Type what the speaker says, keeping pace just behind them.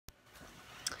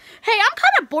Hey, I'm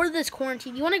kind of bored of this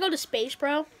quarantine. You want to go to space,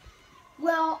 bro?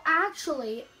 Well,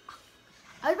 actually,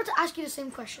 I was about to ask you the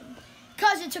same question.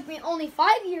 Because it took me only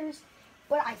 5 years,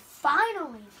 but I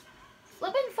finally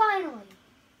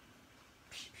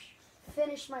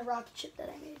finished my rocket ship that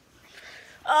I made.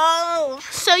 Oh,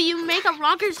 so you make a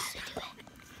rocket...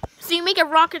 So you make a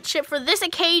rocket ship for this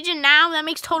occasion now? That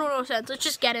makes total no sense. Let's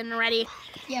just get in already.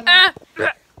 Yeah,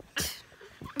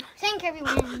 thank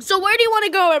everyone. So where do you want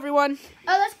to go, everyone?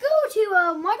 Let's go to,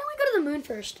 why don't we go to the moon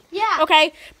first? Yeah.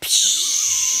 Okay.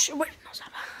 Psh, wait, no,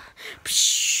 stop.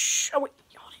 Psh, oh, wait.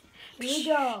 Here we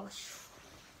go.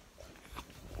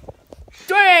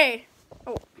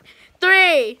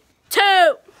 3,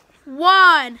 2,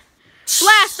 1.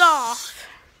 Blast off.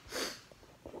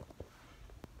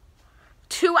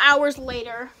 2 hours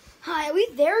later. Hi, are we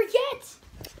there yet?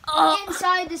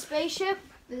 Inside the spaceship.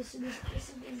 This is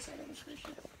inside of the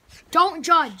spaceship. Don't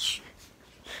judge.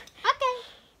 Okay.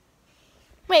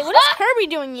 Wait, what is Kirby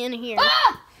doing in here? The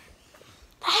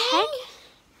heck?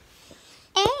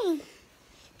 Hey.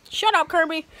 Shut up,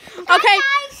 Kirby. Okay.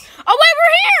 Guys. Oh, wait,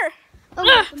 we're here.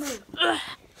 Oh,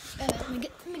 let me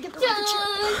get the rocket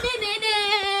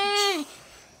ship.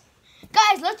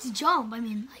 Guys, let's jump. I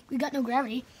mean, like, we got no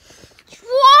gravity.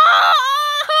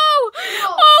 Whoa!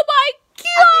 Oh, my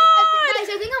God! I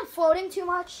think I'm floating too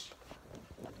much.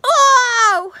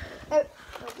 Oh!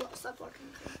 Stop walking.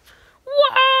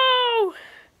 Whoa!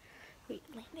 Wait,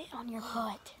 land it on your butt.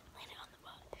 Land it on the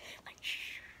butt. Like,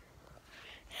 shh.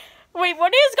 Wait,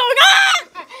 what is going on?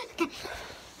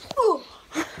 Ooh.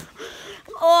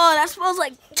 Oh, that smells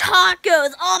like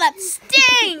tacos. Oh, that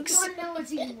stinks. You want to know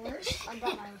what's even worse? I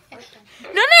brought my first time.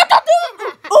 No, don't do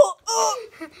it. Oh.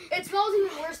 It smells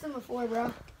even worse than before,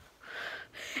 bro.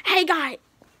 Hey, guys.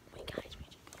 Wait, guys, we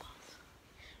should go off.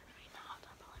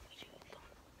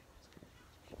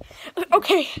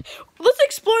 Okay, let's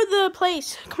explore the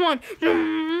place. Come on.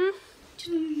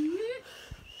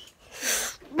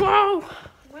 Whoa.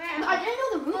 I didn't know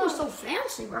the room was so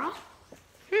fancy, bro.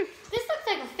 This looks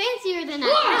like a fancier than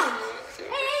that house.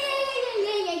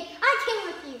 Hey. I came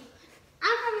with you.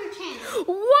 I'm from your channel.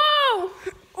 Whoa.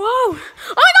 Oh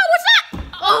my God, what's that?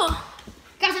 Oh.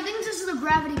 Guys, I think this is a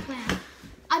gravity plant.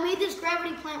 I made this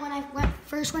gravity plant when I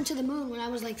first went to the moon when I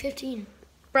was like 15.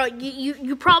 Bro,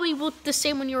 you probably looked the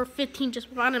same when you were 15, just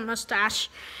without a mustache.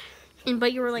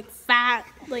 But you were like fat,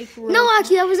 like... No,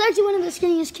 actually, I was actually one of the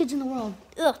skinniest kids in the world.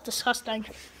 Ugh, disgusting.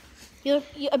 I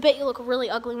bet you look really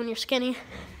ugly when you're skinny.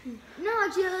 No,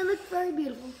 actually, I look very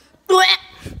beautiful.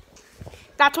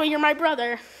 That's why you're my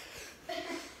brother.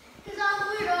 Because I'm a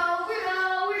weirdo.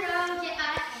 Yeah,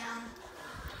 I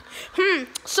am.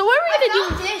 So what are we gonna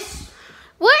do? This.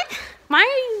 What? Why are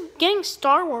you getting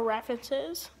Star Wars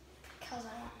references? Because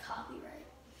I want copyright.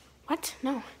 What?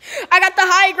 No. I got the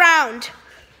high ground.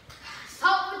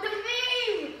 Stop with the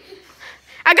meme.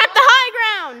 I got the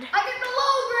high ground. I get the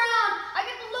low ground. I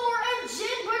get the lower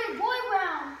engine, pretty boy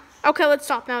ground. Okay, let's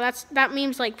stop now. That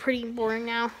meme's like pretty boring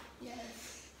now.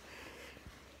 Yes.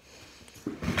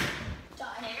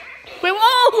 Wait,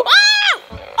 whoa!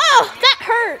 Oh, that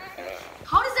hurt.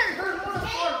 How does that hurt more than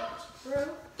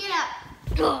bro? Get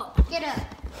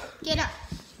up.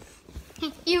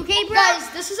 You okay, bro?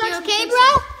 Guys, this is You actually okay,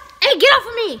 bro? Hey, get off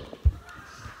of me.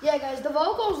 Yeah, guys, the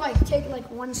vocals take like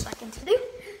 1 second to do.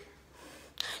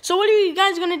 So what are you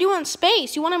guys gonna do in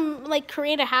space? You want to like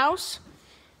create a house?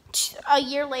 A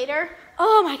year later?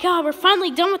 Oh my God, we're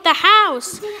finally done with the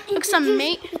house. Look, some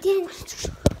mate.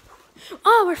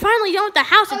 Oh, we're finally done with the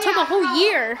house. It took a whole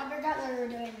year. I forgot what we were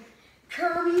doing.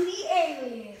 Kirby the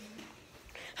alien.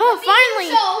 Oh, finally.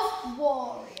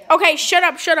 Wario. Okay, shut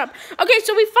up. Okay,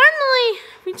 so we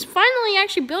finally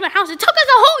actually built a house. It took us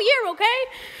a whole year, okay?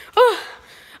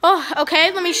 Oh,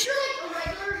 okay, let me... Like a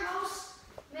regular house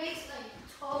makes like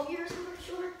 12 years, I'm pretty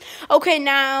sure. Okay,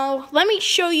 now, let me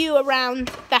show you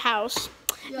around the house.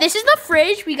 Yeah. This is the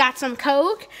fridge. We got some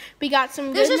Coke. We got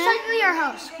some This goodness. is technically our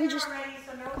house. We just live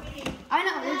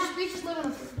in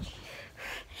the fridge.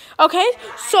 Okay,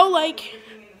 so like,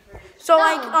 so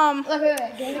like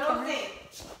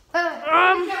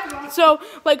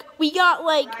we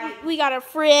got a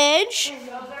fridge.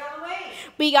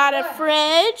 We got a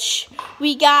fridge.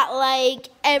 We got like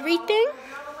everything.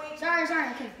 Sorry,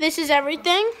 okay. This is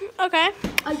everything. Okay.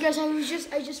 I guess I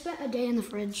just spent a day in the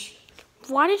fridge.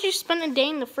 Why did you spend a day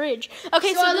in the fridge?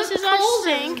 Okay, so this is our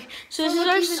sink. So this is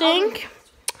our sink.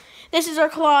 This is our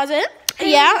closet.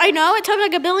 Yeah, I know. It took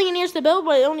like 1 billion years to build,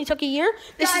 but it only took a year.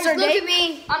 This Guys, is our look day. at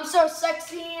me. I'm so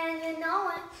sexy and you know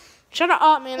it. Shut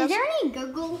up, man. Is there any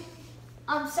Google?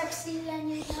 I'm sexy and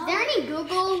you know it. Is there any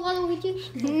Google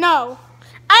Waluigi? No.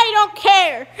 I don't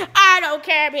care. I don't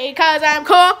care because I'm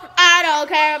cool. I don't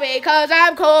care because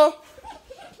I'm cool.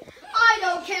 I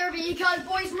don't care because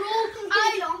boys rule.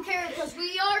 I don't care because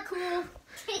we are cool.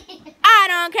 I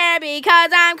don't care because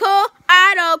I'm cool.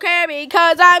 I don't care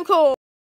because I'm cool.